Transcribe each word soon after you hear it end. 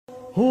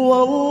هو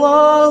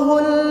الله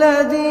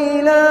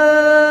الذي لا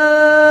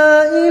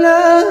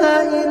إله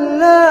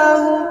إلا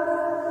هو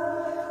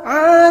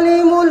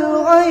عالم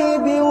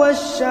الغيب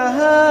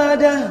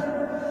والشهادة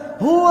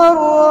هو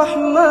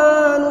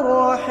الرحمن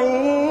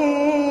الرحيم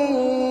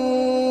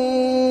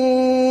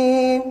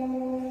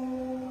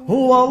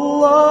هو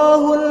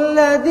الله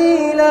الذي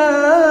لا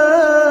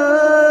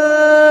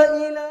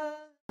إله.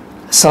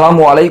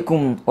 அஸ்ஸலாமு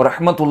அலைக்கும்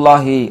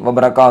வரஹ்மத்துல்லாஹி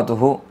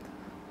வபரகாத்துஹு.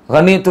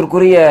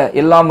 கண்ணியத்திற்குரிய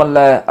எல்லாம் அல்ல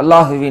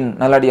அல்லாஹுவின்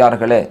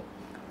நல்லடியார்களே,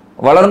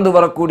 வளர்ந்து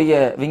வரக்கூடிய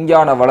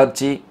விஞ்ஞான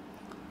வளர்ச்சி,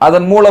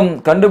 அதன் மூலம்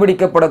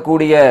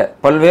கண்டுபிடிக்கப்படக்கூடிய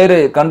பல்வேறு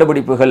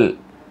கண்டுபிடிப்புகள்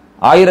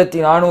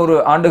 1400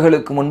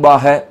 ஆண்டுகளுக்கு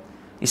முன்பாக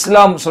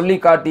இஸ்லாம் சொல்லி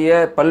காட்டிய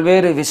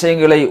பல்வேறு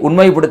விஷயங்களை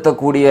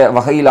உண்மைப்படுத்தக்கூடிய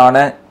வகையிலான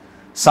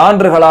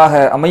சான்றுகளாக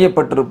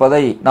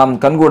அமையப்பட்டிருப்பதை நாம்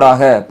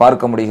கண்கூடாக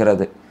பார்க்க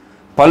முடிகிறது.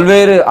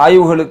 பல்வேறு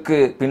ஆய்வுகளுக்கு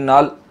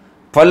பின்னால்,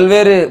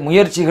 பல்வேறு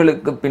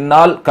முயற்சிகளுக்கு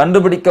பின்னால்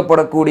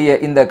கண்டுபிடிக்கப்படக்கூடிய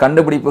இந்த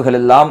கண்டுபிடிப்புகள்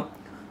எல்லாம்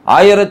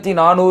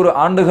 1400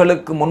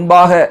 ஆண்டுகளுக்கு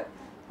முன்பாக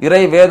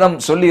இறை வேதம்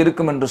சொல்லி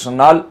இருக்கும் என்று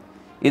சொன்னால்,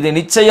 இது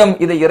நிச்சயம்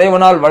இது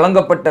இறைவனால்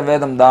வழங்கப்பட்ட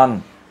வேதம்தான்,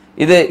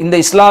 இது இந்த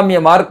இஸ்லாமிய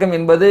மார்க்கம்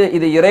என்பது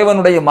இது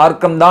இறைவனுடைய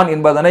மார்க்கம்தான்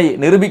என்பதனை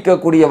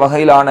நிரூபிக்கக்கூடிய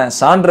வகையிலான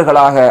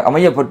சான்றுகளாக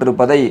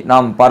அமையப்பட்டிருப்பதை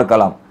நாம்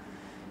பார்க்கலாம்.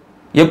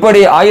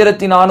 எப்படி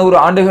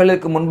 1400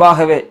 ஆண்டுகளுக்கு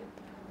முன்பாகவே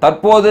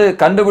தற்போது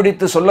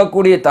கண்டுபிடித்து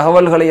சொல்லக்கூடிய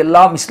தகவல்களை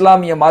எல்லாம்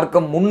இஸ்லாமிய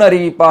மார்க்கம்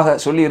முன்னறிவிப்பாக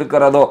சொல்லி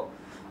இருக்கிறதோ,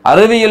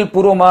 அறிவியல்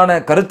பூர்வமான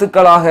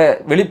கருத்துக்களாக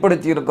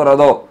வெளிப்படுத்தி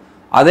இருக்கிறதோ,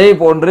 அதே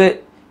போன்று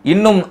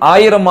இன்னும்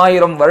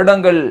 1000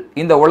 வருடங்கள்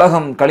இந்த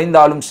உலகம்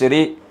கழிந்தாலும்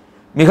சரி,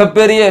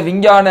 மிகப்பெரிய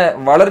விஞ்ஞான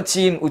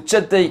வளர்ச்சியின்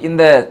உச்சத்தை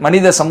இந்த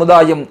மனித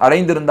சமுதாயம்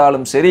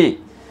அடைந்திருந்தாலும் சரி,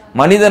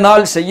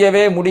 மனிதனால்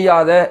செய்யவே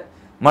முடியாத,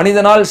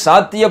 மனிதனால்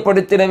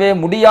சாத்தியப்படுத்திடவே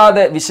முடியாத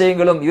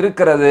விஷயங்களும்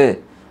இருக்கிறது,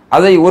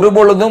 அதை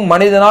ஒருபொழுதும்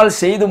மனிதனால்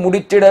செய்து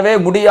முடித்திடவே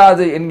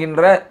முடியாது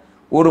என்கின்ற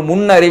ஒரு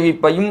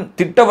முன்னறிவிப்பையும்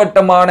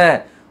திட்டவட்டமான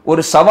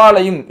ஒரு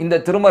சவாலையும் இந்த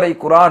திருமறை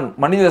குர்ஆன்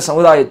மனித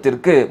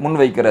சமுதாயத்திற்கு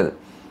முன்வைக்கிறது.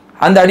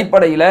 அந்த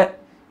அடிப்படையில்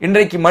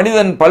இன்றைக்கு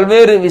மனிதன்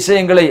பல்வேறு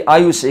விஷயங்களை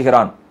ஆய்வு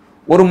செய்கிறான்.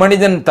 ஒரு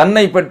மனிதன்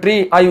தன்னை பற்றி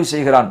ஆய்வு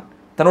செய்கிறான்,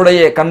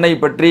 தன்னுடைய கண்ணை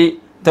பற்றி,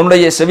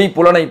 தன்னுடைய செவி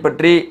புலனை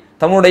பற்றி,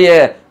 தன்னுடைய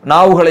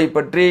நாவுகளை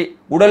பற்றி,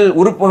 உடல்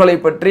உறுப்புகளை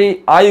பற்றி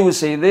ஆய்வு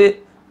செய்து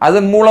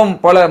அதன் மூலம்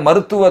பல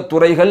மருத்துவ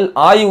துறைகள்,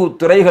 ஆய்வு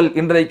துறைகள்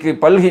இன்றைக்கு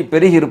பல்கி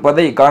பெருகி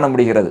இருப்பதை காண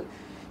முடிகிறது.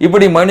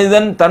 இப்படி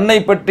மனிதன் தன்னை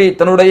பற்றி,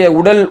 தன்னுடைய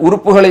உடல்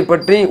உறுப்புகளை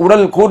பற்றி,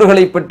 உடல்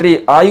கூறுகளை பற்றி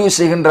ஆய்வு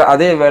செய்கின்ற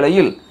அதே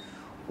வேளையில்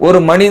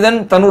ஒரு மனிதன்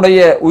தன்னுடைய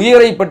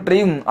உயிரை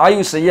பற்றியும்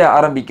ஆய்வு செய்ய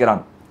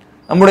ஆரம்பிக்கிறான்.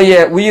 நம்முடைய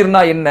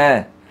உயிர்னா என்ன,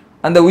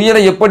 அந்த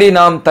உயிரை எப்படி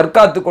நாம்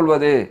தற்காத்துக்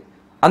கொள்வது,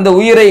 அந்த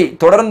உயிரை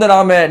தொடர்ந்து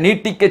நாம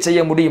நீட்டிக்க செய்ய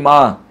முடியுமா,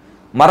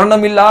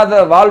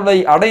 மரணமில்லாத வாழ்வை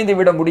அடைந்து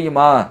விட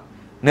முடியுமா,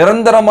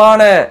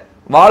 நிரந்தரமான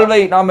வாழ்வை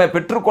நாம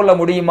பெற்றுக்கொள்ள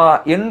முடியுமா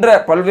என்ற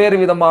பல்வேறு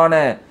விதமான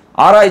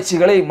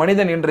ஆராய்ச்சிகளை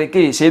மனிதன்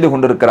இன்றைக்கு செய்து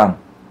கொண்டிருக்கிறான்.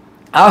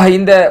 ஆக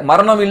இந்த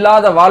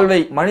மரணமில்லாத வாழ்வை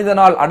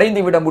மனிதனால்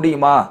அடைந்து விட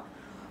முடியுமா,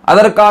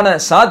 அதற்கான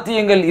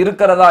சாத்தியங்கள்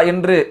இருக்கிறதா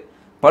என்று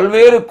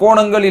பல்வேறு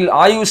கோணங்களில்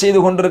ஆய்வு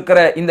செய்து கொண்டிருக்கிற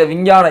இந்த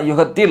விஞ்ஞான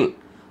யுகத்தில்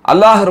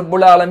அல்லாஹ்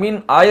ரப்புல் ஆலமீன்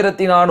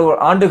 1400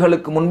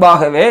 ஆண்டுகளுக்கு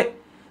முன்பாகவே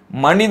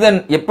மனிதன்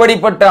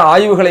எப்படிப்பட்ட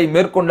ஆய்வுகளை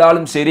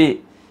மேற்கொண்டாலும் சரி,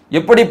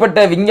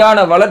 எப்படிப்பட்ட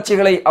விஞ்ஞான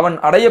வளர்ச்சிகளை அவன்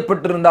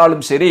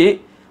அடையப்பட்டிருந்தாலும் சரி,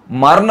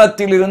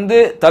 மரணத்திலிருந்து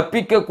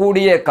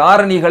தப்பிக்கக்கூடிய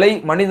காரணிகளை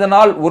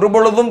மனிதனால்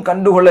ஒருபொழுதும்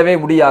கண்டுகொள்ளவே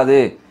முடியாது,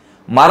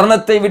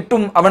 மரணத்தை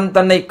விட்டும் அவன்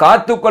தன்னை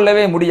காத்து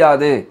கொள்ளவே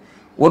முடியாது.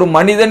 ஒரு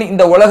மனிதன்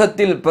இந்த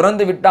உலகத்தில்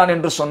பிறந்து விட்டான்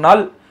என்று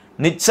சொன்னால்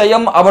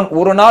நிச்சயம் அவன்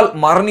ஒரு நாள்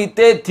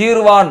மரணித்தே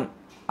தீர்வான்,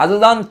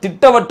 அதுதான்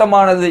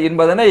திட்டவட்டமானது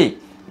என்பதனை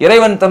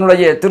இறைவன்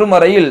தன்னுடைய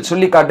திருமறையில்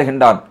சொல்லி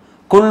காட்டுகின்றான்.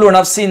 குல்லு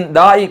நஃப்ஸின்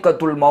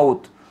தாயிகத்துல்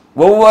மவுத்,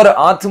 ஒவ்வொரு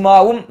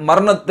ஆத்மாவும்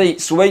மரணத்தை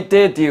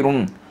சுவைத்தே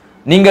தீரும்.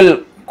 நீங்கள்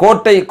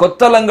கோட்டை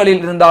கொத்தளங்களில்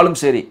இருந்தாலும்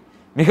சரி,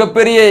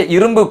 மிகப்பெரிய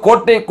இரும்பு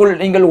கோட்டைக்குள்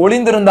நீங்கள்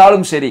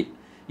ஒளிந்திருந்தாலும் சரி,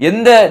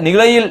 எந்த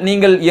நிலையில்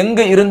நீங்கள்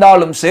எங்கு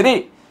இருந்தாலும் சரி,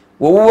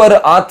 ஒவ்வொரு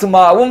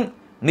ஆத்மாவும்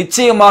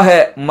நிச்சயமாக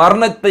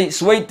மரணத்தை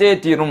சுவைத்தே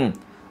தீரும்,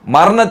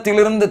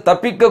 மரணத்திலிருந்து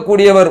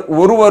தப்பிக்கக்கூடியவர்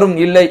ஒருவரும்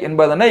இல்லை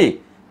என்பதனை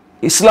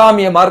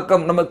இஸ்லாமிய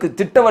மார்க்கம் நமக்கு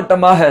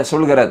திட்டவட்டமாக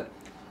சொல்கிறது.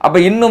 அப்ப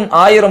இன்னும்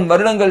 1000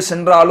 வருடங்கள்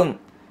சென்றாலும்,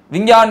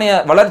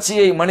 விஞ்ஞான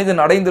வளர்ச்சியை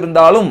மனிதன்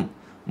அடைந்திருந்தாலும்,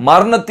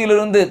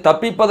 மரணத்திலிருந்து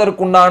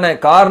தப்பிப்பதற்குண்டான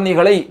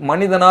காரணிகளை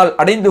மனிதனால்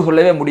அடைந்து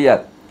கொள்ளவே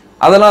முடியாது.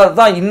 அதனால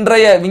தான்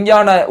இன்றைய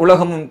விஞ்ஞான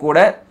உலகமும் கூட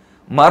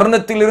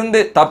மரணத்திலிருந்து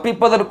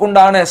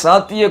தப்பிப்பதற்குண்டான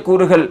சாத்திய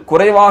கூறுகள்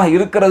குறைவாக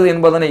இருக்கிறது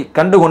என்பதனை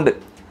கண்டுகொண்டு,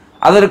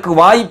 அதற்கு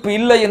வாய்ப்பு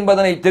இல்லை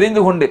என்பதனை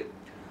தெரிந்து கொண்டு,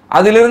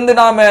 அதிலிருந்து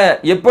நாம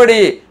எப்படி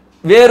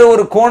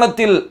வேறொரு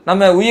கோணத்தில்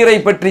நம்ம உயிரை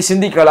பற்றி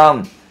சிந்திக்கலாம்,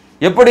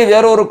 எப்படி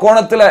வேறொரு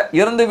கோணத்தில்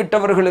இறந்து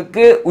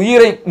விட்டவர்களுக்கு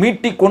உயிரை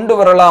மீட்டி கொண்டு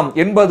வரலாம்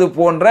என்பது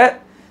போன்ற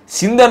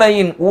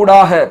சிந்தனையின்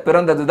ஊடாக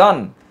பிறந்ததுதான்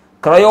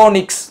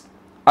கிரையோனிக்ஸ்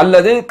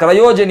அல்லது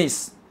கிரையோஜெனிஸ்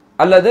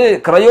அல்லது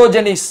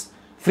கிரையோஜெனிஸ்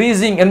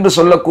ஃப்ரீசிங் என்று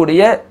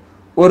சொல்லக்கூடிய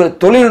ஒரு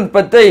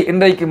தொழில்நுட்பத்தை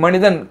இன்றைக்கு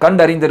மனிதன்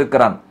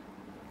கண்டறிந்திருக்கிறான்.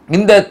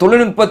 இந்த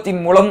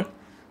தொழில்நுட்பத்தின் மூலம்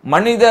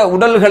மனித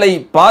உடல்களை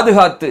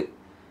பாதுகாத்து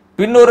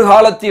பின்னொரு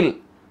காலத்தில்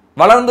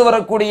வளர்ந்து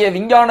வரக்கூடிய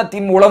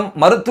விஞ்ஞானத்தின் மூலம்,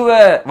 மருத்துவ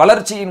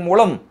வளர்ச்சியின்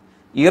மூலம்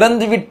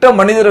இறந்துவிட்ட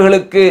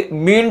மனிதர்களுக்கு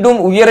மீண்டும்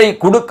உயிரை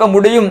கொடுக்க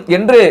முடியும்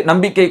என்று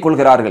நம்பிக்கை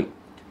கொள்கிறார்கள்.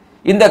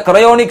 இந்த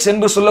கிரையோனிக்ஸ்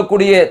என்று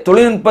சொல்லக்கூடிய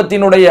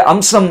தொழில்நுட்பத்தினுடைய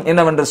அம்சம்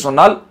என்னவென்று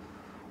சொன்னால்,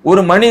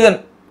 ஒரு மனிதன்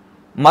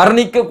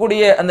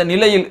மரணிக்கக்கூடிய அந்த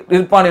நிலையில்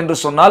இருப்பான் என்று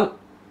சொன்னால்,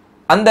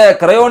 அந்த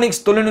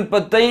கிரையோனிக்ஸ்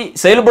தொழில்நுட்பத்தை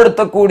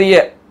செயல்படுத்தக்கூடிய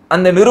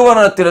அந்த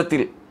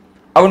நிறுவனத்திடத்தில்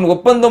அவன்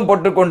ஒப்பந்தம்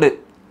போட்டுக்கொண்டு,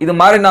 இது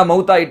மாதிரி நான்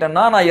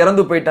மவுத்தாயிட்டேன்னா, நான்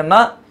இறந்து போயிட்டேன்னா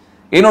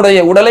என்னுடைய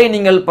உடலை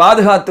நீங்கள்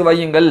பாதுகாத்து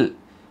வையுங்கள்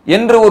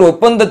என்று ஒரு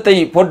ஒப்பந்தத்தை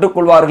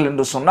போட்டுக்கொள்வார்கள்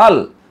என்று சொன்னால்,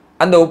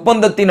 அந்த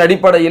ஒப்பந்தத்தின்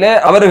அடிப்படையிலே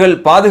அவர்கள்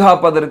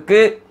பாதுகாப்பதற்கு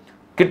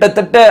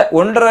கிட்டத்தட்ட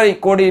 1.5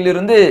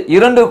 கோடியிலிருந்து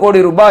 2 கோடி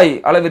ரூபாய்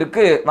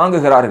அளவிற்கு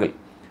வாங்குகிறார்கள்.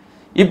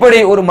 இப்படி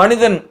ஒரு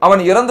மனிதன்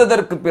அவன்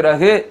இறந்ததற்கு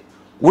பிறகு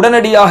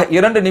உடனடியாக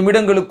 2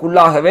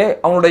 நிமிடங்களுக்குள்ளாகவே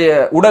அவனுடைய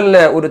உடல்ல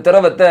ஒரு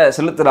திரவத்தை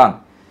செலுத்துறான்.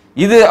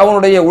 இது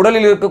அவனுடைய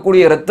உடலில்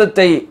இருக்கக்கூடிய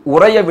இரத்தத்தை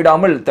உறைய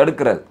விடாமல்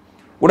தடுக்கிறது.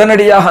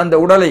 உடனடியாக அந்த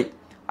உடலை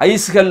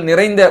ஐஸ்கள்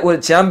நிறைந்த ஒரு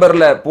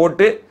சேம்பர்ல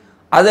போட்டு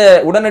அதை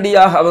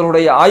உடனடியாக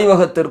அவருடைய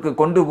ஆய்வகத்திற்கு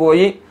கொண்டு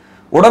போய்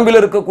உடம்பில்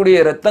இருக்கக்கூடிய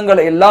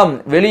இரத்தங்களை எல்லாம்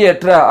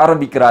வெளியேற்ற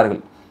ஆரம்பிக்கிறார்கள்.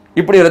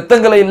 இப்படி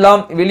இரத்தங்களை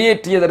எல்லாம்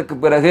வெளியேற்றியதற்கு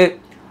பிறகு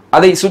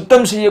அதை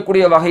சுத்தம்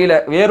செய்யக்கூடிய வகையில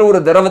வேறொரு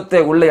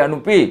திரவத்தை உள்ளே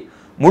அனுப்பி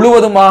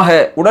முழுவதுமாக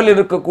உடலில்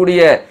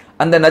இருக்கக்கூடிய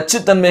அந்த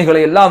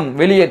நச்சுத்தன்மைகளை எல்லாம்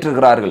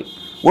வெளியேற்றுகிறார்கள்.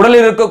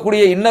 உடலில்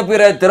இருக்கக்கூடிய இன்ன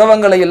பிற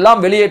திரவங்களை எல்லாம்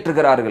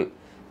வெளியேற்றுகிறார்கள்.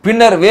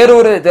 பின்னர்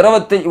வேறொரு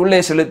திரவத்தை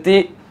உள்ளே செலுத்தி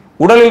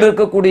உடலில்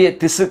இருக்கக்கூடிய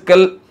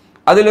திசுக்கள்,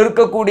 அதில்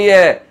இருக்கக்கூடிய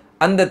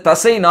அந்த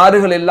தசை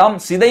நாறுகள் எல்லாம்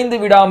சிதைந்து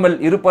விடாமல்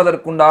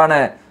இருப்பதற்குண்டான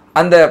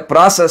அந்த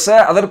ப்ராசஸ,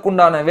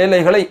 அதற்குண்டான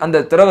வேலைகளை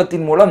அந்த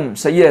திரவத்தின் மூலம்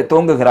செய்ய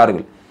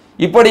துவங்குகிறார்கள்.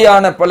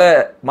 இப்படியான பல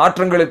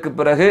மாற்றங்களுக்கு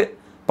பிறகு,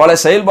 பல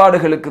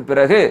செயல்பாடுகளுக்கு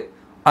பிறகு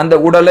அந்த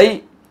உடலை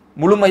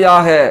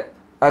முழுமையாக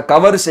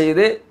கவர்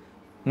செய்து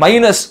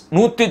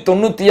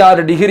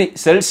 -196 டிகிரி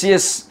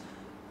செல்சியஸ்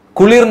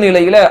குளிர்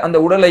நிலையில அந்த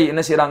உடலை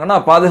என்ன செய்யறாங்கன்னா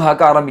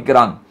பாதுகாக்க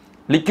ஆரம்பிக்கிறாங்க.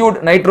 லிக்விட்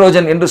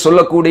நைட்ரோஜன் என்று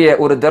சொல்லக்கூடிய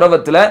ஒரு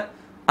திரவத்துல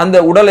அந்த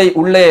உடலை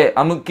உள்ளே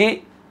அமுக்கி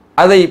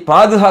அதை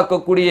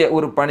பாதுகாக்கக்கூடிய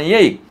ஒரு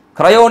பணியை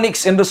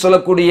கிரையோனிக்ஸ் என்று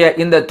சொல்லக்கூடிய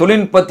இந்த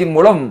தொழில்நுட்பத்தின்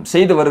மூலம்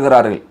செய்து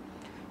வருகிறார்கள்.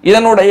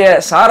 இதனுடைய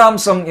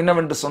சாராம்சம்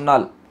என்னவென்று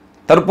சொன்னால்,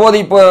 தற்போது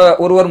இப்போ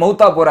ஒருவர்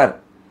மௌத்தா போறார்.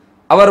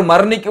 அவர்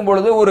மரணிக்கும்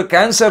பொழுது ஒரு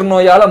கேன்சர்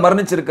நோயால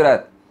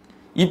மரணிச்சிருக்கிறார்.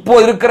 இப்போ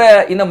இருக்கிற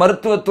இந்த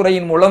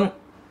மருத்துவத்துறையின் மூலம்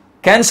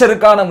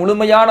கேன்சருக்கான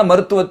முழுமையான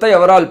மருத்துவத்தை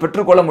அவரால்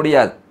பெற்றுக்கொள்ள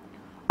முடியாது.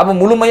 அப்ப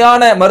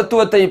முழுமையான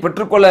மருத்துவத்தை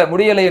பெற்றுக்கொள்ள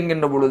முடியலை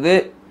என்கின்ற பொழுது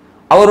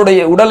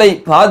அவருடைய உடலை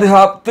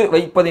பாதுகாத்து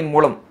வைப்பதின்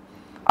மூலம்,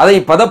 அதை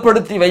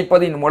பதப்படுத்தி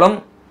வைப்பதின் மூலம்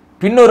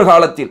பின்னொரு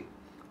காலத்தில்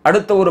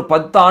அடுத்த ஒரு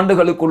 10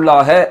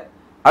 ஆண்டுகளுக்குள்ளாக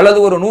அல்லது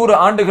ஒரு 100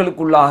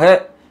 ஆண்டுகளுக்குள்ளாக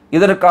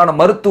இதற்கான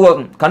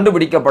மருத்துவம்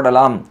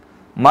கண்டுபிடிக்கப்படலாம்.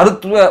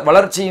 மருத்துவ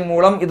வளர்ச்சியின்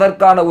மூலம்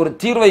இதற்கான ஒரு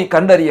தீர்வை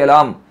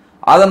கண்டறியலாம்.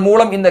 அதன்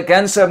மூலம் இந்த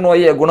கேன்சர்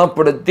நோயை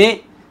குணப்படுத்தி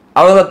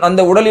அவர்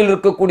அந்த உடலில்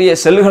இருக்கக்கூடிய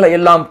செல்களை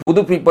எல்லாம்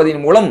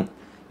புதுப்பிப்பதின் மூலம்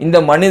இந்த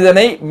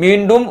மனிதனை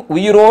மீண்டும்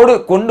உயிரோடு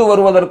கொண்டு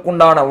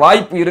வருவதற்குண்டான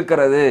வாய்ப்பு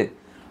இருக்கிறது,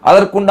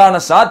 அதற்குண்டான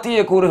சாத்திய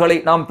கூறுகளை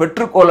நாம்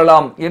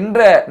பெற்றுக்கொள்ளலாம் என்ற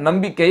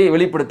நம்பிக்கையை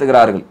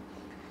வெளிப்படுத்துகிறார்கள்.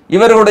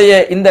 இவர்களுடைய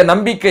இந்த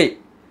நம்பிக்கை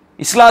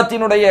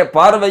இஸ்லாத்தினுடைய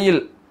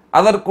பார்வையில்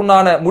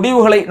அதற்குண்டான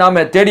முடிவுகளை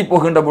நாம தேடி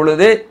போகின்ற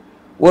பொழுது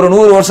ஒரு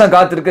 100 வருஷம்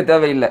காத்திருக்க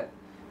தேவையில்லை,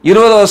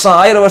 20 வருஷம்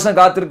 1000 வருஷம்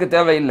காத்திருக்க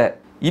தேவையில்லை.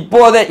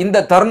 இப்போதே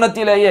இந்த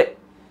தருணத்திலேயே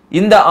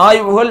இந்த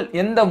ஆய்வுகள்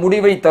எந்த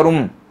முடிவை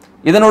தரும்,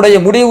 இதனுடைய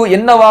முடிவு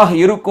என்னவாக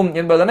இருக்கும்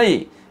என்பதனை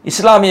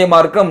இஸ்லாமிய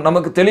மார்க்கம்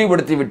நமக்கு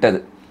தெளிவுபடுத்தி விட்டது.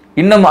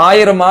 இன்னும்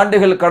 1000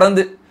 ஆண்டுகள்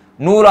கடந்து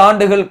 100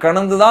 ஆண்டுகள்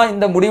கடந்துதான்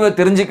இந்த முடிவை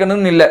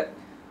தெரிஞ்சுக்கணும்னு இல்லை.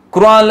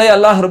 குர்ஆன்ல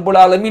அல்லாஹ் ரப்புல்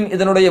ஆலமீன்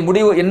இதனுடைய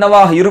முடிவு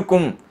என்னவாக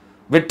இருக்கும்,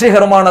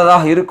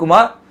 வெற்றிகரமானதாக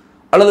இருக்குமா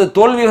அல்லது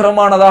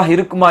தோல்விகரமானதாக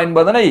இருக்குமா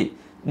என்பதனை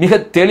மிக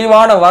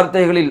தெளிவான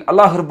வார்த்தைகளில்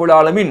அல்லாஹ் ரப்புல்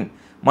ஆலமீன்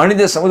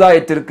மனித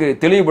சமுதாயத்திற்கு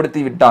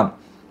தெளிவுபடுத்தி விட்டான்.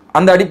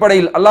 அந்த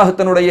அடிப்படையில் அல்லாஹ்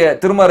தன்னுடைய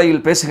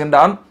திருமறையில்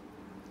பேசுகின்றான்,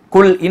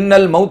 குல்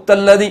இன்னல்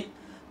மௌத்தல்லதி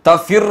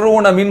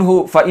தஃபிர்ரூன மின்ஹு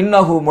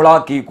ஃபஇன்னஹு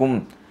முலாகீக்கும்.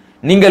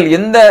 நீங்கள்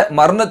எந்த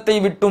மரணத்தை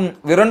விட்டும்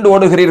விரண்டு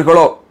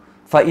ஓடுகிறீர்களோ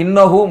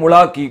ஃபஇன்னஹு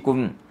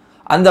முலாகீக்கும்,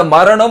 அந்த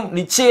மரணம்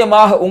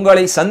நிச்சயமாக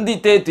உங்களை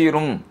சந்தித்தே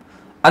தீரும்,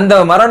 அந்த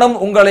மரணம்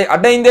உங்களை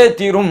அடைந்தே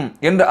தீரும்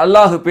என்று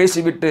அல்லாஹ்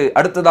பேசிவிட்டு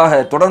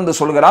அடுத்ததாக தொடர்ந்து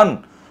சொல்கிறான்,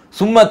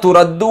 சும்ம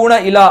துரத்தூன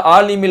இலா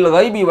ஆலிமில்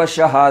கைபி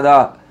வஷஹாதா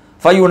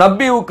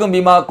ஃபயுனப்பியுக்கும்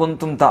பிமா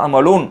குன்தும்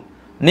தஅமலூன்.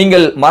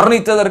 நீங்கள்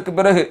மரணித்ததற்கு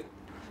பிறகு,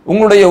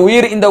 உங்களுடைய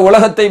உயிர் இந்த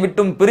உலகத்தை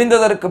விட்டும்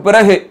பிரிந்ததற்கு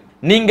பிறகு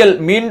நீங்கள்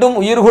மீண்டும்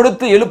உயிர்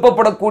கொடுத்து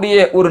எழுப்பப்படக்கூடிய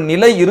ஒரு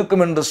நிலை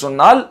இருக்கும் என்று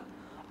சொன்னால்,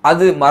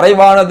 அது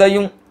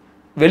மறைவானதையும்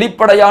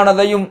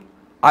வெளிப்படையானதையும்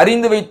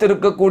அறிந்து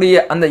வைத்திருக்கக்கூடிய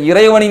அந்த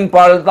இறைவனின்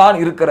பால் தான்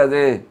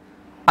இருக்கிறது.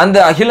 அந்த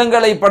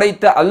அகிலங்களை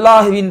படைத்த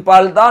அல்லாஹுவின்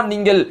பால் தான்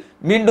நீங்கள்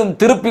மீண்டும்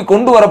திருப்பி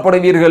கொண்டு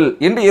வரப்படுவீர்கள்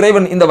என்று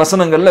இறைவன் இந்த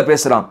வசனங்கள்ல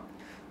பேசுறான்.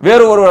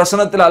 வேறு ஒரு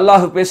வசனத்தில்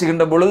அல்லாஹ்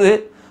பேசுகின்ற பொழுது,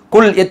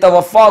 குல்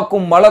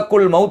எத்தவஃபாக்கும்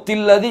மலக்குல்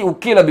மௌத்தில்லதி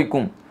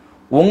உக்கிலபிக்கும்,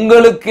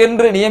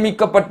 உங்களுக்கென்று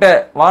நியமிக்கப்பட்ட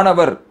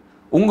வானவர்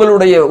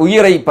உங்களுடைய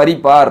உயிரை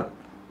பறிப்பார்,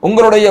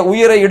 உங்களுடைய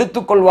உயிரை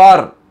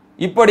எடுத்துக்கொள்வார்.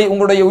 இப்படி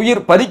உங்களுடைய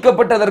உயிர்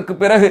பறிக்கப்பட்டதற்கு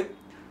பிறகு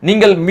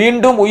நீங்கள்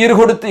மீண்டும் உயிர்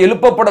கொடுத்து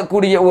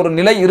எழுப்பப்படக்கூடிய ஒரு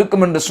நிலை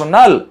இருக்கும் என்று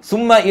சொன்னால்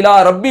சும்ம இலா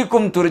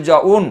ரப்பிக்கும்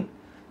துர்ஜாஊன்,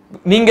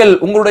 நீங்கள்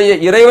உங்களுடைய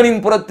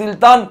இறைவனின்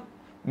புறத்தில் தான்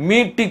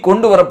மீட்டி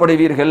கொண்டு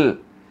வரப்படுவீர்கள்.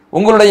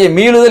 உங்களுடைய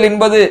மீளுதல்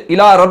என்பது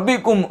இலா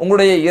ரப்பிக்கும்,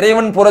 உங்களுடைய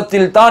இறைவன்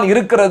புறத்தில் தான்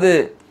இருக்கிறது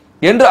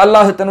என்று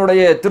அல்லாஹ்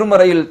தன்னுடைய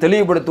திருமறையில்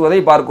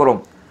தெளிவுபடுத்துவதை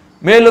பார்க்கிறோம்.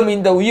 மேலும்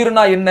இந்த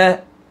உயிர்னா என்ன,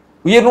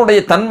 உயிரினுடைய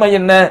தன்மை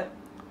என்ன,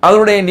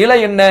 அதனுடைய நிலை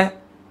என்ன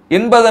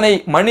என்பதனை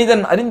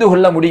மனிதன் அறிந்து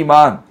கொள்ள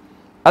முடியுமா?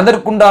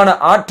 அதற்குண்டான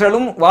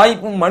ஆற்றலும்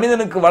வாய்ப்பும்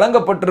மனிதனுக்கு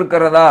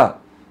வழங்கப்பட்டிருக்கிறதா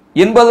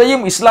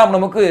என்பதையும் இஸ்லாம்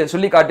நமக்கு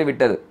சொல்லி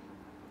காட்டிவிட்டது.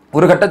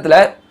 ஒரு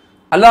கட்டத்தில்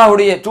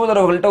அல்லாஹ்வுடைய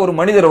தூதரவர்கள்ட்ட ஒரு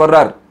மனிதர்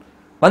வர்றார்,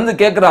 வந்து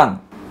கேட்கிறான்,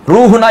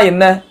 ரூஹுனா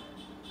என்ன,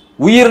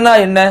 உயிர்னா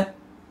என்ன,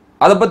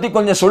 அதை பத்தி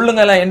கொஞ்சம்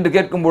சொல்லுங்களேன் என்று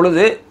கேட்கும்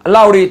பொழுது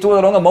அல்லாஹ்வுடைய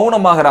தூதரவங்க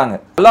மௌனமாகறாங்க.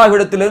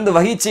 அல்லாஹ்விடத்திலிருந்து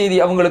வஹி செய்தி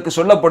அவங்களுக்கு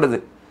சொல்லப்படுது.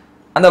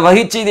 அந்த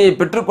வஹி செய்தியை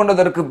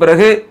பெற்றுக்கொண்டதற்கு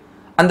பிறகு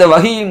அந்த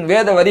வஹியின்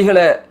வேத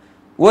வரிகளை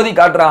ஓதி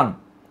காட்டுறான்.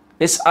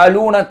 எஸ்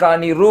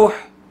அலூனகானி ரூஹ்,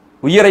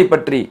 உயிரை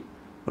பற்றி,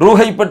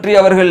 ரூஹை பற்றி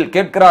அவர்கள்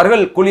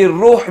கேட்கிறார்கள். குலிர்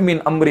ரூஹ்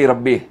மின் அம்ரி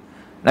ரப்பி,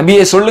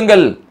 நபியே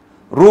சொல்லுங்கள்,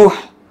 ரூஹ்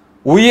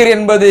உயிர்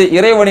என்பது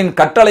இறைவனின்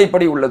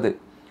கட்டளைப்படி உள்ளது,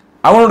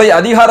 அவனுடைய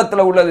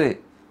அதிகாரத்தில் உள்ளது.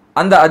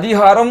 அந்த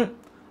அதிகாரம்,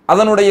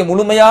 அதனுடைய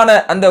முழுமையான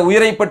அந்த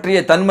உயிரை பற்றிய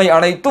தன்மை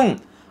அனைத்தும்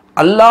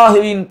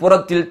அல்லாஹுவின்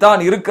புறத்தில்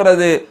தான்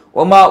இருக்கிறது.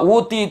 ஒமா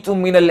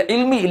ஊதீதும் மினல்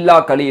இல்மி இல்லா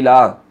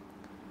கலீலா,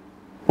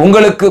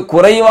 உங்களுக்கு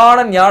குறைவான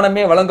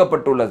ஞானமே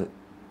வழங்கப்பட்டுள்ளது.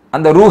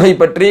 அந்த ரூஹை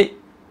பற்றி,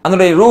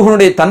 அதனுடைய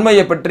ரூஹனுடைய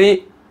தன்மையை பற்றி,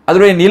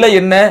 அதனுடைய நிலை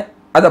என்ன,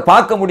 அதை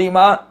பார்க்க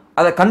முடியுமா,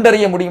 அதை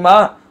கண்டறிய முடியுமா,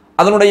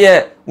 அதனுடைய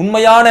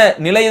உண்மையான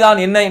நிலைதான்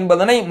என்ன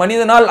என்பதனை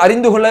மனிதனால்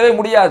அறிந்து கொள்ளவே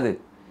முடியாது.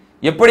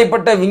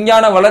 எப்படிப்பட்ட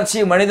விஞ்ஞான வளர்ச்சி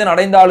மனிதன்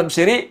அடைந்தாலும்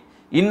சரி,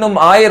 இன்னும்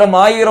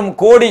ஆயிரம்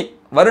கோடி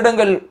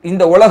வருடங்கள்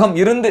இந்த உலகம்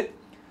இருந்து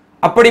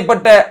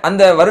அப்படிப்பட்ட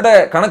அந்த வருட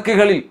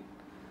கணக்குகளில்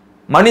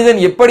மனிதன்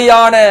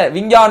எப்படியான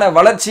விஞ்ஞான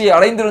வளர்ச்சியை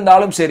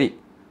அடைந்திருந்தாலும் சரி,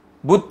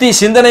 புத்தி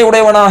சிந்தனை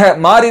உடையவனாக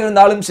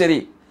மாறியிருந்தாலும் சரி,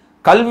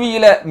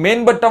 கல்வியில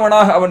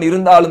மேம்பட்டவனாக அவன்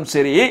இருந்தாலும்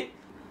சரி,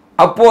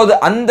 அப்போது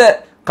அந்த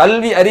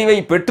கல்வி அறிவை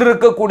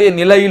பெற்றிருக்கக்கூடிய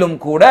நிலையிலும்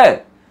கூட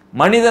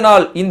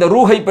மனிதனால் இந்த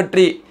ரூஹை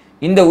பற்றி,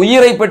 இந்த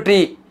உயிரை பற்றி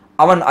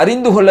அவன்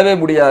அறிந்து கொள்ளவே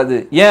முடியாது.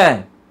 ஏன்?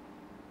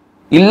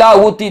 இல்லா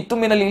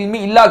ஊதீதும் மினல் இல்மி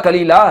இல்லா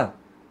கலீலா,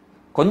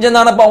 கொஞ்சம்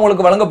தானப்பா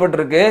உங்களுக்கு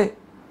வழங்கப்பட்டிருக்கு,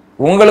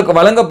 உங்களுக்கு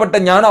வழங்கப்பட்ட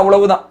ஞானம்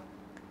அவ்வளவுதான்.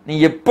 நீ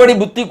எப்படி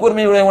புத்தி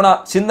கூர்மை உடையவனா,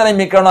 சிந்தனை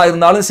மிக்கவனா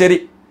இருந்தாலும் சரி,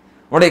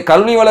 உன்னுடைய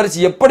கல்வி வளர்ச்சி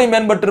எப்படி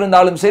மேம்பட்டு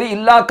இருந்தாலும் சரி,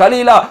 இல்லா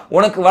கலீலா,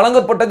 உனக்கு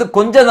வழங்கப்பட்டது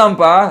கொஞ்சம்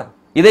தான்ப்பா.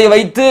 இதை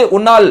வைத்து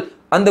உன்னால்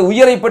அந்த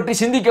உயிரை பற்றி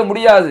சிந்திக்க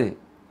முடியாது,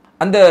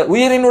 அந்த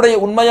உயிரினுடைய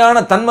உண்மையான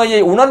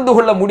தன்மையை உணர்ந்து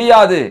கொள்ள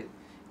முடியாது.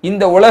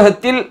 இந்த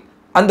உலகத்தில்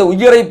அந்த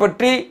உயிரை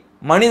பற்றி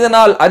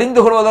மனிதனால் அறிந்து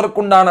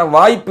கொள்வதற்குண்டான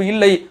வாய்ப்பு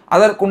இல்லை,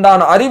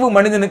 அதற்குண்டான அறிவு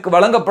மனிதனுக்கு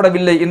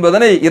வழங்கப்படவில்லை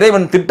என்பதனை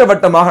இறைவன்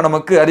திட்டவட்டமாக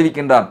நமக்கு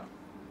அறிவிக்கின்றான்.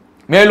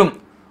 மேலும்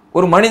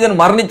ஒரு மனிதன்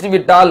மரணித்து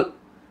விட்டால்,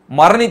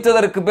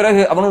 மரணித்ததற்கு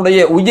பிறகு அவனுடைய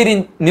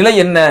உயிரின் நிலை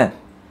என்ன,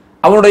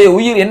 அவனுடைய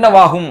உயிர்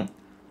என்னவாகும்,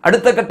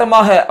 அடுத்த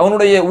கட்டமாக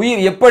அவனுடைய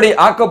உயிர் எப்படி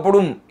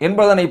ஆக்கப்படும்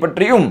என்பதனை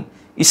பற்றியும்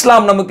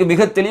இஸ்லாம் நமக்கு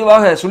மிக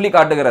தெளிவாக சொல்லி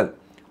காட்டுகிறது.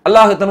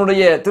 அல்லாஹ்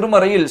தன்னுடைய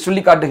திருமறையில்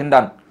சொல்லி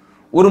காட்டுகின்றான்.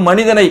 ஒரு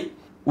மனிதனை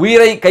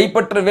உயிரை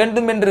கைப்பற்ற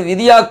வேண்டும் என்று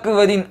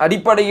விதியாக்குவதின்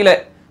அடிப்படையில்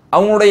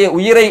அவனுடைய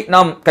உயிரை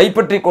நாம்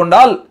கைப்பற்றி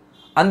கொண்டால்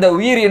அந்த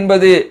உயிர்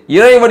என்பது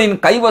இறைவனின்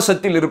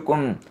கைவசத்தில்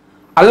இருக்கும்,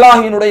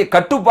 அல்லாஹினுடைய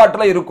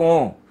கட்டுப்பாட்டில்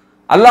இருக்கும்,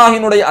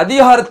 அல்லாஹினுடைய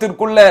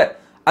அதிகாரத்திற்குள்ள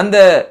அந்த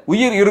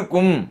உயிர்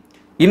இருக்கும்.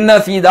 இன்ன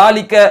ஃபீ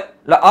தாலிக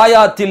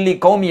லஆயாத்தில்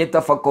லிகௌமி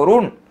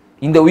யதஃபக்கரூன்,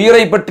 இந்த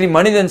உயிரை பற்றி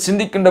மனிதன்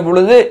சிந்திக்கின்ற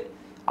பொழுது,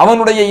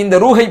 அவனுடைய இந்த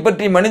ரூஹை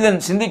பற்றி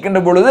மனிதன் சிந்திக்கின்ற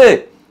பொழுது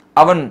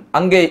அவன்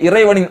அங்கே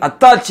இறைவனின்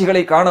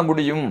அத்தாட்சிகளை காண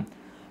முடியும்,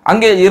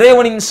 அங்கே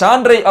இறைவனின்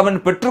சான்றை அவன்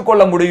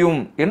பெற்றுக்கொள்ள முடியும்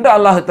என்று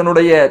அல்லாஹ்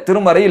தன்னுடைய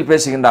திருமறையில்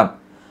பேசுகின்றான்.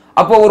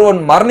 அப்போ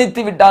ஒருவன்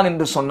மரணித்து விட்டான்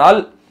என்று சொன்னால்,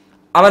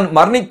 அவன்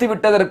மரணித்து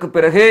விட்டதற்கு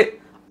பிறகு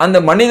அந்த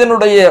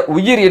மனிதனுடைய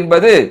உயிர்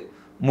என்பது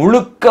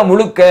முழுக்க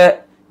முழுக்க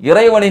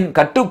இறைவனின்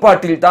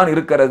கட்டுப்பாட்டில் தான்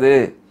இருக்கிறது,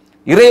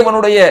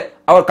 இறைவனுடைய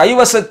அவர்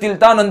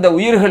கைவசத்தில் தான் அந்த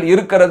உயிர்கள்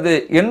இருக்கிறது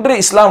என்று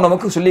இஸ்லாம்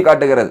நமக்கு சொல்லி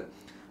காட்டுகிறது.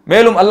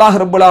 மேலும் அல்லாஹ்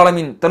ரப்புல்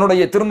ஆலமீன்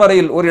தன்னுடைய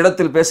திருமறையில் ஒரு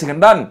இடத்தில்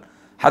பேசுகின்றான்,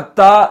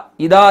 ஹத்தா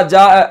இதா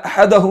ஜா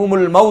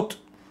அஹதஹுமுல் மௌத்,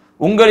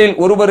 உங்களில்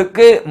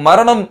ஒருவருக்கு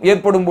மரணம்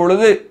ஏற்படும்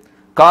பொழுது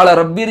கால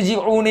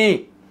ரப்பிர்ஜிஊனி,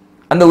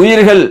 அந்த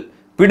உயிர்கள்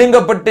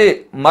பிடுங்கப்பட்டு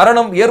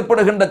மரணம்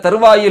ஏற்படுகின்ற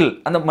தருவாயில்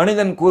அந்த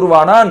மனிதன்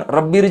கூறுவானான்,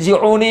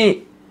 ரப்பிர்ஜிஊனி,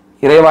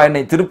 இறைவா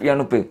என்னை திருப்பி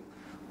அனுப்பு,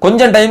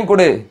 கொஞ்சம் டைம்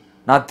கொடு,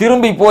 நான்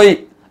திரும்பி போய்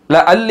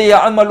ல அல்லி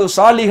அமலு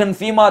சாலிஹன்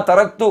ஃபீமா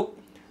தரக்து,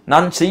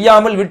 நான்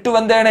செய்யாமல் விட்டு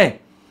வந்தேனே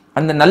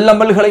அந்த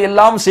நல்லமல்களை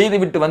எல்லாம் செய்து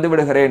விட்டு வந்து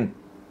விடுகிறேன்,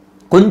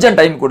 கொஞ்சம்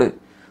டைம் கொடு,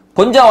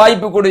 கொஞ்சம்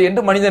வாய்ப்பு கொடு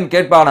என்று மனிதன்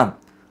கேட்பானாம்.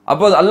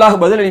 அப்போது அல்லாஹ்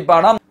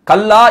பதிலளிப்பானாம்,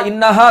 கல்லா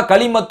இன்னஹா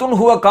கலிமத்துன்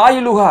ஹுவ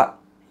காயிலுஹா,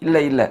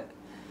 இல்லை இல்லை,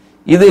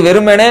 இது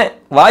வெறுமனே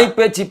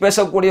வாய்ப்பேச்சு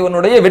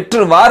பேசக்கூடியவனுடைய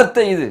வெற்று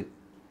வார்த்தை,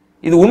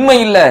 இது உண்மை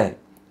இல்லை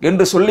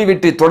என்று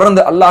சொல்லிவிட்டு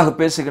தொடர்ந்து அல்லாஹ்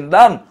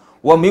பேசுகின்றான்,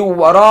 வ மின்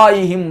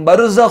வராயிஹிம்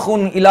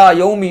பர்ஸஹுன் இலா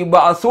யௌமி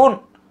யுபஅஸூன்,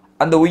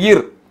 அந்த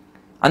உயிர்,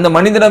 அந்த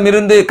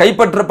மனிதனிடமிருந்து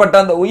கைப்பற்றப்பட்ட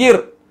அந்த உயிர்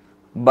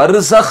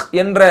பர்ஸஹ்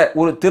என்ற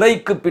ஒரு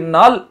திரைக்கு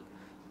பின்னால்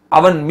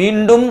அவன்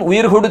மீண்டும்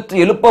உயிர் கொடுத்து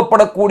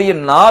எழுப்பப்படக்கூடிய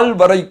நாள்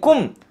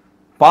வரைக்கும்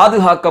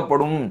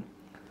பாதுகாக்கப்படும்.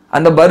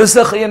 அந்த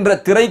பர்சக் என்ற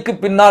திரைக்கு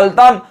பின்னால்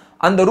தான்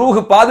அந்த ரூஹ்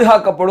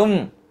பாதுகாக்கப்படும்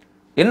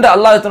என்று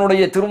அல்லாஹ்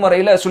தன்னுடைய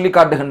திருமறையில சொல்லி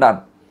காட்டுகின்றான்.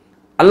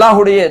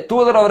 அல்லாஹுடைய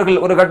தூதர்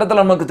அவர்கள் ஒரு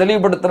கட்டத்தில் நமக்கு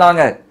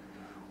தெளிவுபடுத்தினாங்க,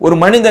 ஒரு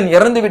மனிதன்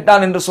இறந்து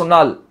விட்டான் என்று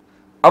சொன்னால்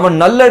அவன்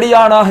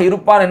நல்லடியானாக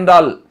இருப்பான்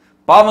என்றால்,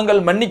 பாவங்கள்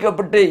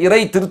மன்னிக்கப்பட்டு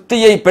இறை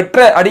திருப்தியை பெற்ற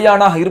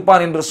அடியானாக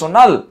இருப்பான் என்று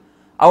சொன்னால்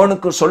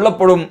அவனுக்கு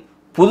சொல்லப்படும்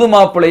புது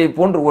மாப்பிளையை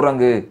போன்று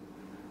உறங்கு.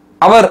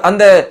 அவர்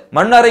அந்த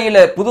மண்ணறையில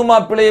புது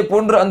மாப்பிளையை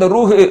போன்று அந்த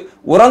ரூஹு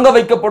உறங்க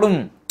வைக்கப்படும்,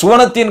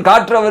 சுவனத்தின்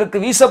காற்று அவருக்கு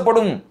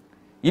வீசப்படும்.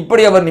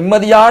 இப்படி அவர்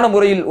நிம்மதியான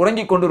முறையில்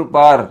உறங்கிக்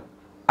கொண்டிருப்பார்.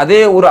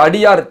 அதே ஒரு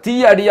அடியார்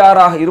தீய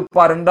அடியாராக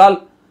இருப்பார் என்றால்,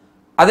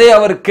 அதே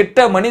அவர்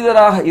கெட்ட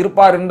மனிதராக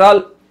இருப்பார் என்றால்,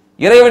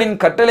 இறைவனின்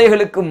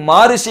கட்டளைகளுக்கு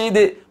மாறு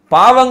செய்து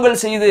பாவங்கள்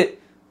செய்து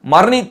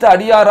மரணித்த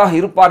அடியாராக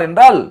இருப்பார்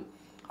என்றால்,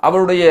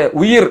 அவருடைய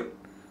உயிர்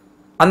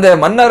அந்த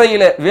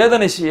மண்ணறையில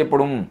வேதனை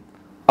செய்யப்படும்,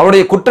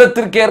 அவருடைய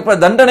குற்றத்திற்கேற்ப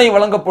தண்டனை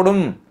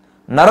வழங்கப்படும்,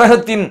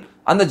 நரகத்தின்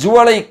அந்த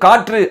ஜுவலை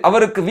காற்று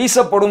அவருக்கு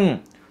வீசப்படும்.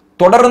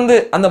 தொடர்ந்து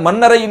அந்த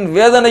மண்ணறையின்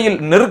வேதனையில்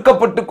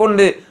நெருக்கப்பட்டு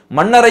கொண்டு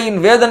மண்ணறையின்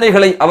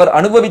வேதனைகளை அவர்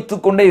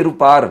அனுபவித்துக் கொண்டே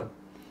இருப்பார்.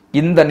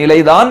 இந்த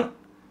நிலைதான்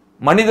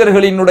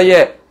மனிதர்களினுடைய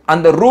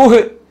அந்த ரூஹு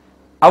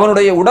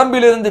அவனுடைய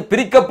உடம்பிலிருந்து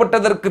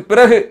பிரிக்கப்பட்டதற்கு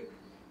பிறகு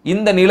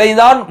இந்த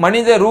நிலைதான்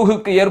மனித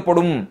ரூஹுக்கு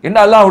ஏற்படும் என்று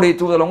அல்லாஹ்வுடைய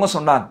தூதர்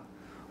சொன்னான்.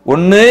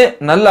 ஒன்னு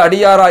நல்ல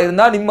அடியாரா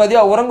இருந்தா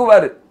நிம்மதியா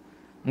உறங்குவார்,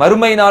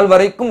 மறுமை நாள்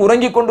வரைக்கும்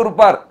உறங்கிக்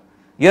கொண்டிருப்பார்.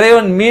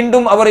 இறைவன்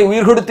மீண்டும் அவரை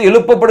உயிர் கொடுத்து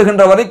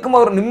எழுப்பப்படுகின்ற வரைக்கும்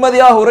அவர்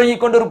நிம்மதியாக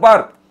உறங்கிக்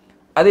கொண்டிருப்பார்.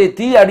 அதே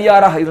தீய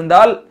அடியாராக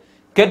இருந்தால்,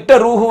 கெட்ட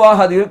ரூஹுவாக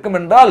அது இருக்கும்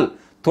என்றால்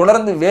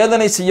தொடர்ந்து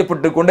வேதனை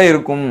செய்யப்பட்டு கொண்டே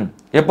இருக்கும்.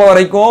 எப்ப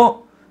வரைக்கும்?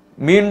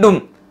 மீண்டும்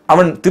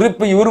அவன்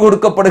திருப்பி உயிர்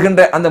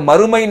கொடுக்கப்படுகின்ற அந்த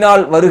மறுமை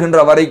நாள் வருகின்ற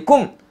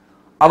வரைக்கும்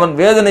அவன்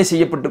வேதனை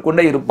செய்யப்பட்டு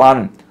கொண்டே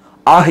இருப்பான்.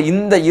 ஆக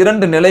இந்த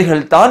இரண்டு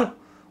நிலைகள் தான்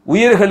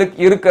உயிர்களுக்கு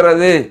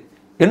இருக்கிறது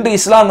என்று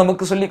இஸ்லாம்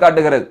நமக்கு சொல்லி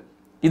காட்டுகிறது.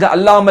 இது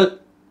அல்லாமல்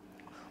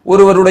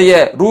ஒருவருடைய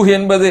ரூஹ்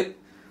என்பது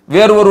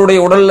வேறொருடைய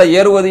உடல்ல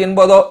ஏறுவது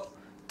என்பதோ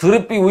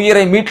திருப்பி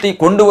உயிரை மீட்டி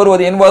கொண்டு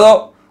வருவது என்பதோ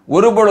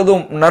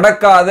ஒருபொழுதும்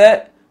நடக்காத,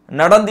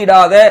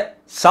 நடந்திடாத,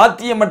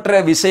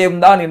 சாத்தியமற்ற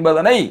விஷயம்தான்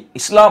என்பதனை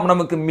இஸ்லாம்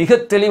நமக்கு மிக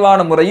தெளிவான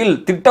முறையில்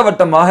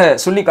திட்டவட்டமாக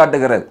சொல்லி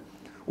காட்டுகிறது.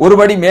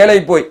 ஒருபடி மேலே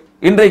போய்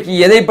இன்றைக்கு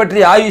எதை பற்றி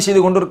ஆய்வு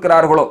செய்து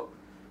கொண்டிருக்கிறார்களோ,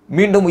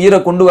 மீண்டும் உயிரை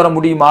கொண்டு வர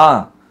முடியுமா,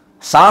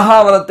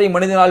 சாகாவரத்தை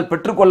மனிதனால்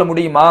பெற்றுக்கொள்ள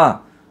முடியுமா,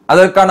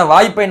 அதற்கான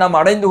வாய்ப்பை நாம்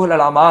அடைந்து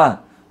கொள்ளலாமா,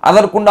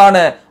 அதற்குண்டான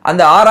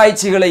அந்த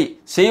ஆராய்ச்சிகளை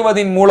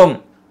செய்வதன் மூலம்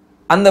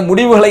அந்த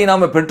முடிவுகளை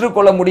நாம்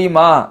பெற்றுக்கொள்ள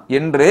முடியுமா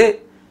என்று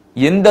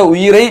எந்த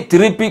உயிரை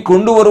திருப்பி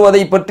கொண்டு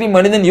வருவதை பற்றி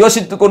மனிதன்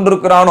யோசித்துக்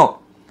கொண்டிருக்கிறானோ,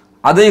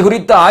 அதை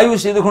குறித்து ஆய்வு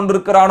செய்து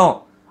கொண்டிருக்கிறானோ,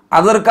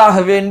 அதற்காக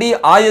வேண்டி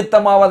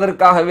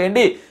ஆயத்தமாவதற்காக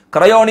வேண்டி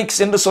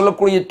கிரையோனிக்ஸ் என்று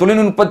சொல்லக்கூடிய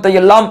தொழில்நுட்பத்தை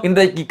எல்லாம்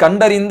இன்றைக்கு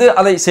கண்டறிந்து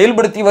அதை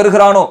செயல்படுத்தி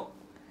வருகிறானோ,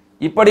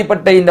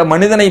 இப்படிப்பட்ட இந்த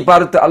மனிதனை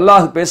பார்த்து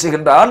அல்லாஹ்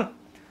பேசுகின்றான்.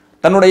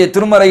 தன்னுடைய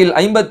திருமறையில்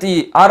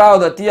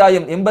 56வது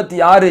அத்தியாயம்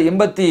 86,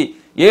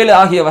 87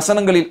 ஆகிய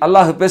வசனங்களில்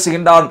அல்லாஹ்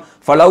பேசுகின்றான்.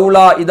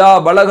 ஃபலவுலா இதா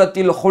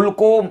பலகத்தில்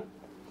ஹுல்கூம்,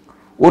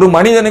 ஒரு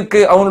மனிதனுக்கு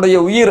அவனுடைய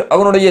உயிர்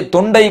அவனுடைய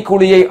தொண்டை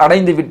குழியை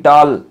அடைந்து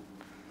விட்டால்,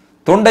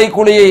 தொண்டை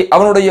குழியை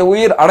அவனுடைய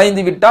உயிர்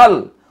அடைந்து விட்டால்,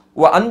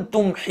 வ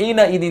அன்தும்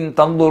ஹீன இதின்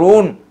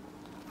தந்துரூன்,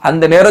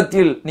 அந்த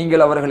நேரத்தில்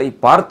நீங்கள் அவர்களை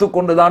பார்த்து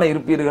கொண்டுதானே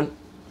இருப்பீர்கள்.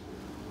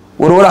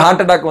 ஒருவேளை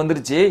ஹார்ட் அட்டாக்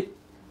வந்துருச்சு,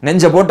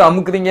 நெஞ்சை போட்டு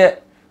அமுக்குறீங்க,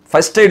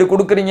 ஃபர்ஸ்ட் எய்டு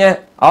கொடுக்குறீங்க,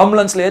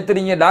 ஆம்புலன்ஸ்ல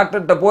ஏத்துறீங்க,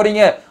 டாக்டர்கிட்ட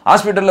போறீங்க,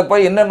 ஹாஸ்பிட்டல்ல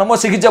போய் என்னென்னமோ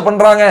சிகிச்சை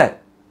பண்றாங்க.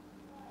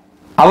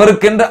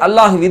 அவருக்கென்று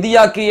அல்லாஹ்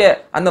விதியாக்கிய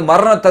அந்த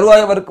மரண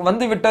தருவாய் அவருக்கு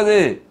வந்து விட்டது,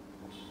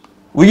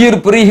 உயிர்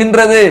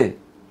பிரிகின்றது.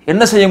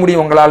 என்ன செய்ய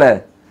முடியும்? உங்களால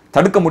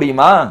தடுக்க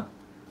முடியுமா?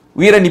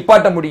 உயிரை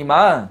நிப்பாட்ட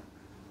முடியுமா?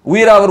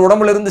 உயிரை அவர்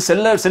உடம்புல இருந்து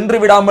சென்று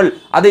விடாமல்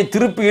அதை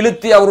திருப்பி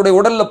இழுத்து அவருடைய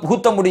உடல்ல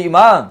புகுத்த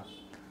முடியுமா?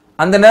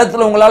 அந்த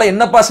நேரத்தில் உங்களால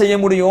என்னப்பா செய்ய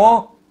முடியும்?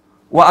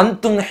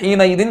 அந்தும்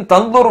ஹீன இதின்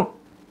தந்துரும்,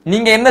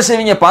 நீங்க என்ன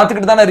செய்வீங்க?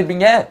 பார்த்துக்கிட்டு தானே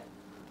இருப்பீங்க.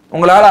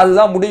 உங்களால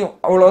அதுதான் முடியும்,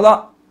 அவ்வளவுதான்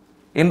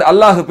என்று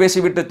அல்லாஹ்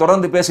பேசிவிட்டு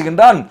தொடர்ந்து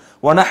பேசுகின்றான்.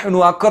 வனஹ்னு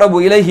அக்ரபு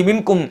இலைஹி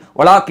மின்கும்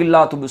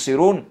வலாக்கில்லா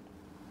துப்சிரூன்,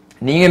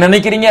 நீங்க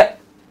நினைக்கிறீங்க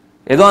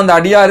ஏதோ அந்த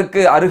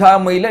அடியாருக்கு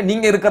அருகாமையில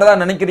நீங்க இருக்கிறதா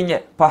நினைக்கிறீங்க.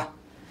 பா,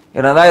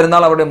 என்னதான்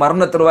இருந்தாலும் அவருடைய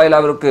மரண தருவாயில்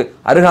அவருக்கு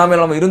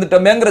அருகாமையில் நம்ம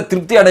இருந்துட்டோமேங்கிற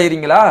திருப்தி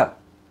அடைகிறீங்களா?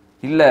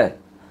 இல்ல,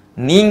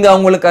 நீங்க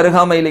அவங்களுக்கு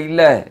அருகாமையில்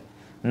இல்ல,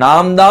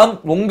 நாம் தான்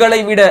உங்களை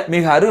விட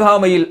மிக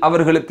அருகாமையில்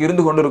அவர்களுக்கு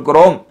இருந்து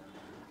கொண்டிருக்கிறோம்.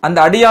 அந்த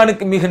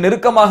அடியானுக்கு மிக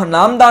நெருக்கமாக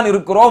நாம் தான்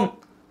இருக்கிறோம்.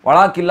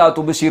 வலாக்கில்லா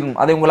துபுசீரும்,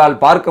 அதை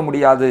உங்களால் பார்க்க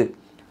முடியாது,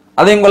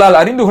 அதை உங்களால்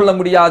அறிந்து கொள்ள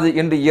முடியாது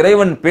என்று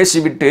இறைவன்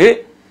பேசிவிட்டு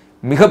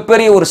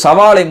மிகப்பெரிய ஒரு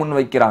சவாலை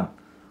முன்வைக்கிறான்.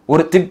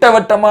 ஒரு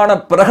திட்டவட்டமான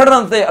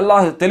பிரகடனத்தை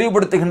அல்லாஹ்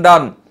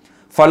தெளிவுபடுத்துகின்றான்.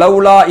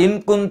 ஃபலவுலா இன்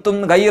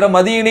குந்தும் கைர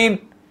மதீனின்,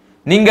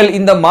 நீங்கள்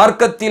இந்த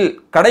மார்க்கத்தில்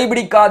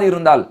கடைபிடிக்காது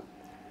இருந்தால்,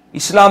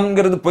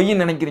 இஸ்லாம்ங்கிறது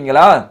பொய்ன்னு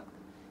நினைக்கிறீங்களா?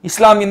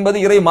 இஸ்லாம் என்பது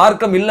இறை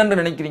மார்க்கம் இல்லைன்னு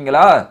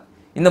நினைக்கிறீங்களா?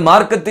 இந்த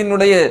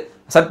மார்க்கத்தினுடைய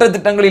சட்ட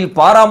திட்டங்களில்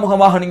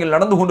பாராமுகமாக நீங்கள்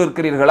நடந்து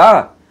கொண்டிருக்கிறீர்களா?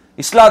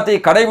 இஸ்லாத்தை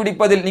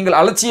கடைபிடிப்பதில் நீங்கள்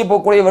அலட்சிய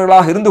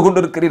போக்குடையவர்களாக இருந்து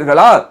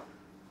கொண்டிருக்கிறீர்களா?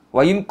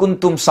 வயின்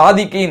குந்தும்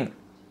சாதிக்கீன்,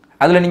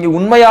 அதுல நீங்க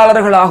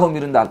உண்மையாளர்களாகவும்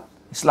இருந்தால்,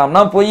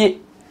 இஸ்லாம்னா பொய்,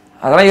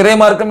 அதெல்லாம் இறை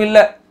மார்க்கம்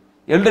இல்லை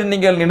என்று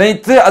நீங்கள்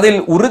நினைத்து அதில்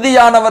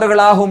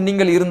உறுதியானவர்களாகவும்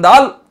நீங்கள்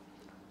இருந்தால்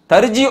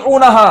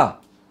தர்ஜிஊனஹா,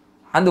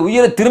 அந்த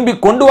உயிரை திரும்பி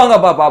கொண்டு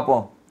வாங்கப்பா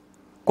பார்ப்போம்,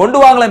 கொண்டு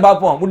வாங்கலாம்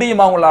பார்ப்போம்.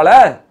 முடியுமா உங்களால?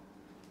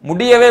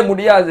 முடியவே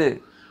முடியாது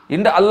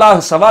என்று அல்லாஹ்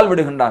சவால்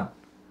விடுகின்றான்.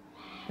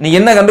 நீ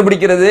என்ன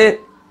கண்டுபிடிக்கிறது,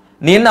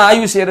 நீ என்ன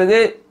ஆய்வு செய்யறது,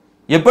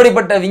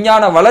 எப்படிப்பட்ட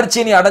விஞ்ஞான வளர்ச்சி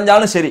நீ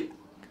அடைஞ்சாலும் சரி,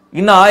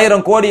 இன்னும்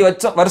 1000 கோடி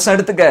வருஷம்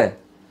எடுத்துக்க,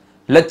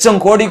 லட்சம்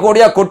கோடி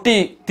கோடியா கொட்டி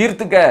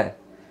தீர்த்துக்க,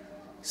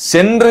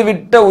 சென்று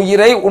விட்ட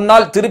உயிரை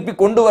உன்னால் திருப்பி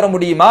கொண்டு வர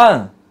முடியுமா?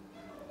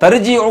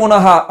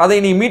 தர்ஜிஊனஹா, அதை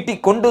நீ மீட்டி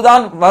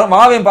கொண்டுதான்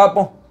வாவேன்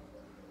பார்ப்போம்,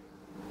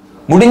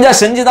 முடிஞ்சா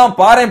செஞ்சுதான்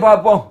பாறேன்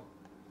பார்ப்போம்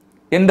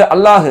என்று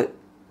அல்லாஹ்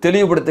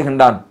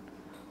தெளிவுபடுத்துகின்றான்.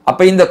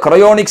 அப்ப இந்த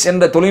கிரையோனிக்ஸ்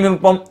என்ற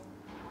தொழில்நுட்பம்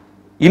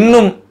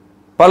இன்னும்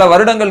பல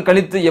வருடங்கள்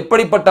கழித்து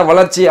எப்படிப்பட்ட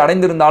வளர்ச்சியை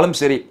அடைந்திருந்தாலும்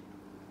சரி,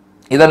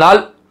 இதனால்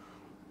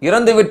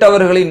இறந்து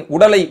விட்டவர்களின்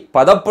உடலை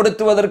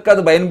பதப்படுத்துவதற்கு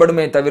அது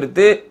பயன்படுமே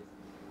தவிர்த்து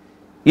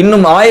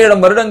இன்னும் 1000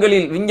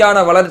 வருடங்களில் விஞ்ஞான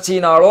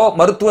வளர்ச்சியினாலோ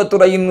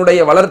மருத்துவத்துறையினுடைய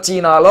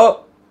வளர்ச்சியினாலோ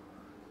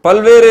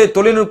பல்வேறு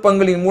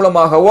தொழில்நுட்பங்களின்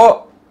மூலமாகவோ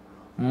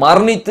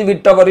மரணித்து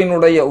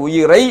விட்டவரினுடைய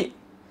உயிரை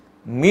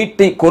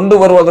மீட்டி கொண்டு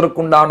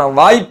வருவதற்குண்டான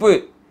வாய்ப்பு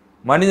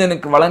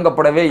மனிதனுக்கு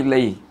வழங்கப்படவே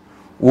இல்லை.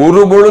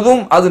 ஒரு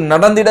பொழுதும் அது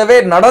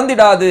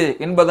நடந்திடாது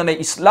என்பதனை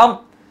இஸ்லாம்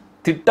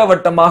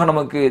திட்டவட்டமாக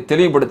நமக்கு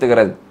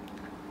தெளிவுபடுத்துகிறது.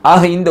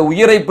 ஆக இந்த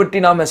உயிரை பற்றி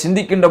நாம்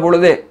சிந்திக்கின்ற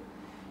பொழுதே,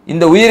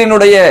 இந்த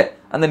உயிரினுடைய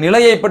அந்த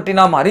நிலையை பற்றி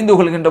நாம் அறிந்து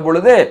கொள்கின்ற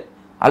பொழுதே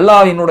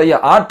அல்லாஹ்வினுடைய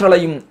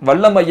ஆற்றலையும்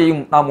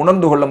வல்லமையையும் நாம்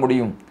உணர்ந்து கொள்ள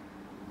முடியும்.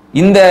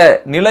 இந்த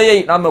நிலையை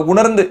நாம்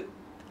உணர்ந்து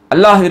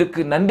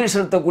அல்லாஹ்விற்கு நன்றி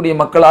செலுத்தக்கூடிய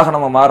மக்களாக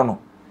நம்ம மாறணும்.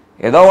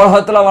 ஏதோ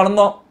உலகத்தில்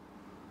வளர்ந்தோம்,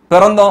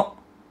 பிறந்தோம்,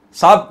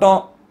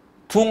 சாப்பிட்டோம்,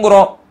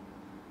 தூங்குறோம்,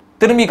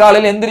 திரும்பி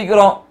காலையில்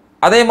எந்திரிக்கிறோம்,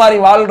 அதே மாதிரி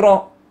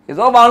வாழ்கிறோம்,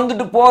 ஏதோ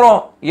வாழ்ந்துட்டு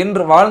போகிறோம்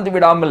என்று வாழ்ந்து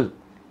விடாமல்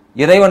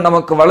இறைவன்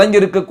நமக்கு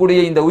வழங்கியிருக்கக்கூடிய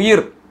இந்த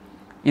உயிர்,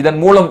 இதன்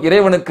மூலம்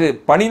இறைவனுக்கு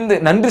பணிந்து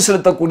நன்றி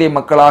செலுத்தக்கூடிய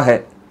மக்களாக,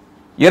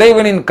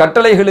 இறைவனின்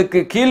கட்டளைகளுக்கு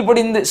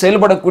கீழ்ப்படிந்து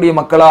செயல்படக்கூடிய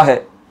மக்களாக,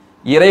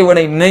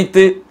 இறைவனை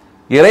நினைத்து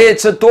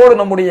இறையச்சத்தோடு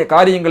நம்முடைய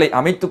காரியங்களை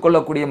அமைத்துக்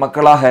கொள்ளக்கூடிய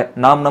மக்களாக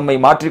நாம் நம்மை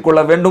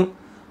மாற்றிக்கொள்ள வேண்டும்.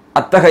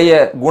 அத்தகைய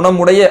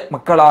குணமுடைய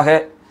மக்களாக,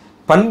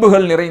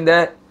 பண்புகள் நிறைந்த,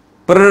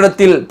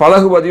 பிறரிடத்தில்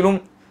பழகுவதிலும்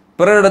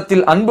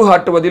பிறரிடத்தில் அன்பு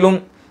காட்டுவதிலும்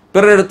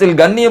பிறரிடத்தில்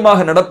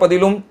கண்ணியமாக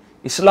நடப்பதிலும்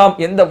இஸ்லாம்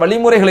எந்த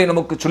வழிமுறைகளை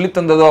நமக்கு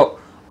சொல்லித்தந்ததோ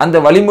அந்த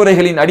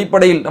வழிமுறைகளின்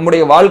அடிப்படையில்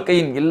நம்முடைய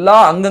வாழ்க்கையின் எல்லா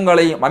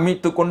அங்கங்களையும்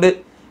அமைத்துக் கொண்டு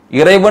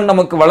இறைவன்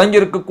நமக்கு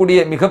வழங்கியிருக்கக்கூடிய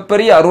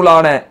மிகப்பெரிய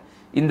அருளான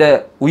இந்த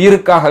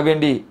உயிருக்காக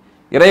வேண்டி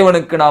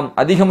இறைவனுக்கு நாம்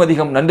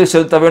அதிகம் நன்றி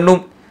செலுத்த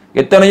வேண்டும்.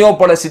 எத்தனையோ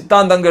பல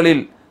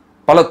சித்தாந்தங்களில்,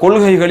 பல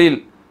கொள்கைகளில்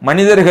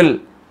மனிதர்கள்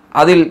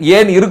அதில்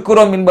ஏன்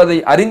இருக்கிறோம் என்பதை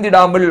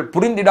அறிந்திடாமல்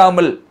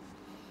புரிந்திடாமல்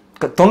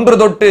தொன்று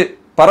தொட்டு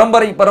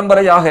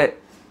பரம்பரையாக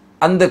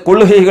அந்த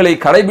கொள்கைகளை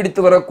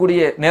கடைபிடித்து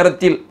வரக்கூடிய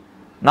நேரத்தில்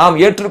நாம்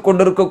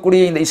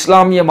ஏற்றுக்கொண்டிருக்கக்கூடிய இந்த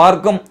இஸ்லாமிய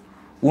மார்க்கம்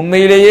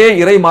உண்மையிலேயே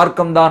இறை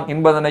மார்க்கம்தான்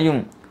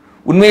என்பதனையும்,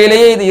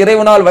 உண்மையிலேயே இது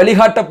இறைவனால்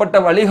வழிகாட்டப்பட்ட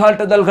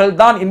வழிகாட்டுதல்கள்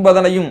தான்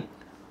என்பதனையும்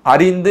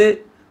அறிந்து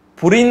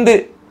புரிந்து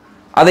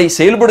அதை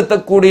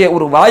செயல்படுத்தக்கூடிய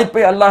ஒரு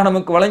வாய்ப்பை அல்லாஹ்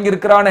நமக்கு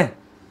வழங்கியிருக்கிறானே,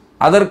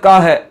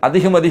 அதற்காக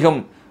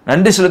அதிகம்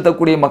நன்றி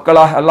செலுத்தக்கூடிய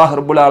மக்களாக அல்லாஹ்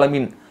ரப்புல்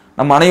ஆலமீன்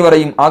நம்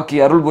அனைவரையும் ஆக்கி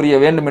அருள் புரிய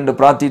வேண்டும் என்று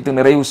பிரார்த்தித்து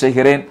நிறைவு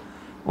செய்கிறேன்.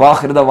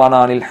 வாஹிருதவானா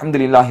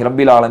அல்ஹம்துலில்லாஹி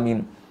ரப்பில்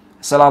ஆலமீன்.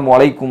 அஸ்ஸலாமு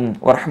அலைக்கும்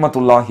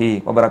வரஹ்மத்துல்லாஹி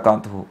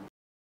வபரகாத்துஹு.